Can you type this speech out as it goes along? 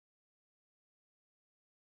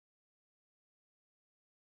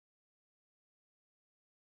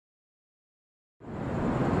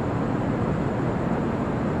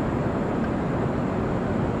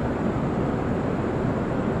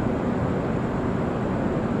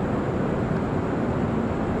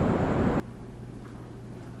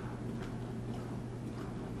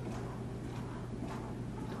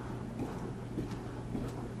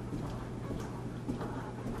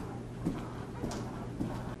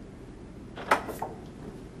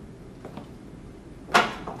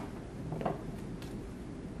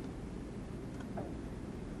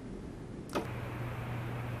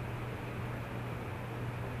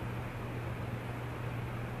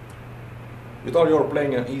You thought you were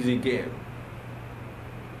playing an easy game.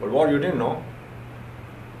 But what you didn't know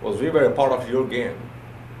was we were a part of your game.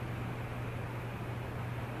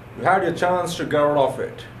 You had your chance to get out of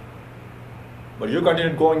it. But you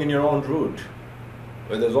continued going in your own route.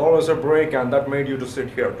 Where there's always a break, and that made you to sit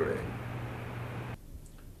here today.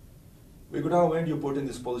 We could have made you put in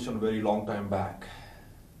this position a very long time back.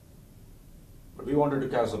 But we wanted to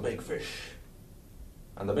catch the big fish.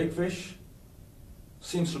 And the big fish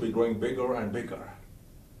seems to be growing bigger and bigger.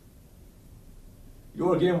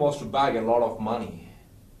 Your game was to bag a lot of money.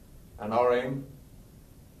 And our aim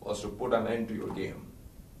was to put an end to your game.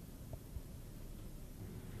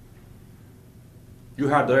 You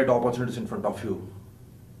had the right opportunities in front of you.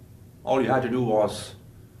 All you had to do was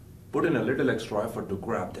put in a little extra effort to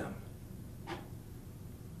grab them.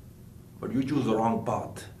 But you chose the wrong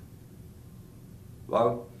path.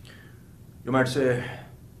 Well, you might say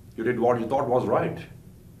you did what you thought was right.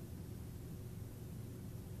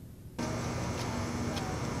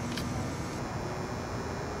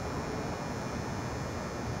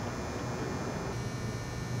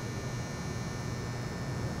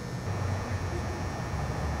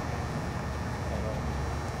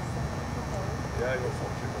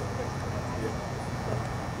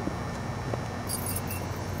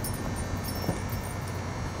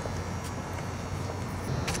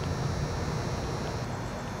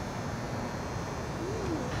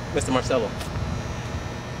 Mr. Marcello,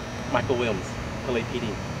 Michael Williams,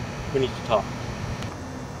 LAPD. We need to talk.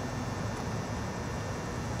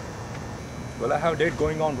 Well, I have a date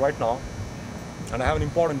going on right now, and I have an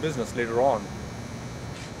important business later on.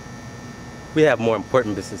 We have more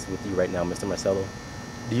important business with you right now, Mr. Marcello.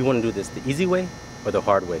 Do you want to do this the easy way or the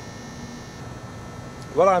hard way?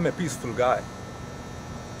 Well, I'm a peaceful guy.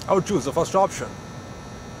 I would choose the first option.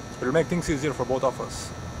 It'll make things easier for both of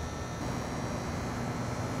us.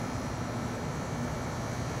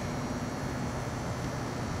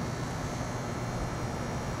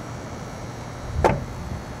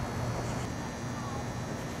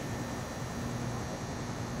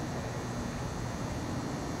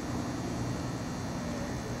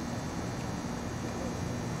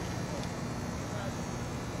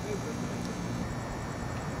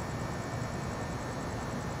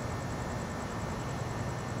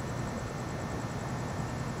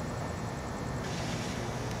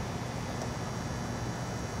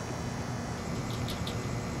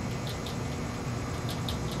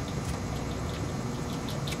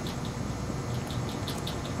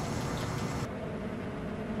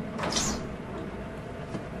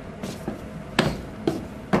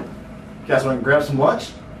 You guys want to grab some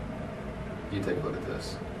lunch? You take a look at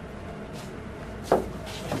this.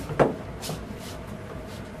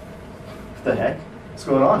 What the heck? What's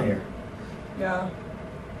going on here? Yeah,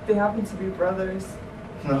 they happen to be brothers.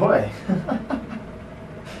 No way.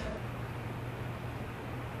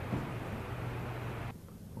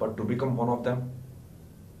 But to become one of them?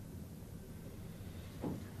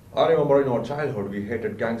 I remember in our childhood we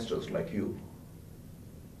hated gangsters like you.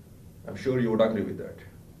 I'm sure you would agree with that.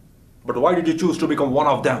 But why did you choose to become one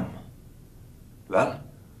of them? Well,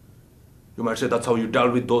 you might say that's how you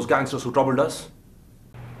dealt with those gangsters who troubled us.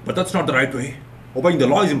 But that's not the right way. Obeying the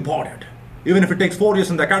law is important. Even if it takes 4 years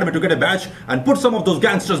in the academy to get a badge and put some of those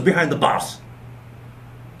gangsters behind the bars.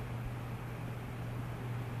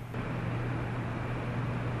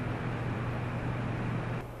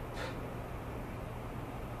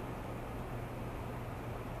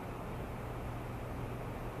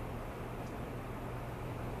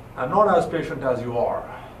 I'm not as patient as you are.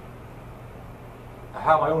 I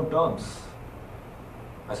have my own terms.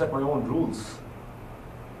 I set my own rules.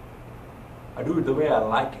 I do it the way I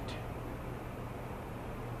like it.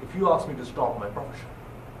 If you ask me to stop my profession,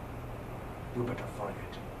 you better forget.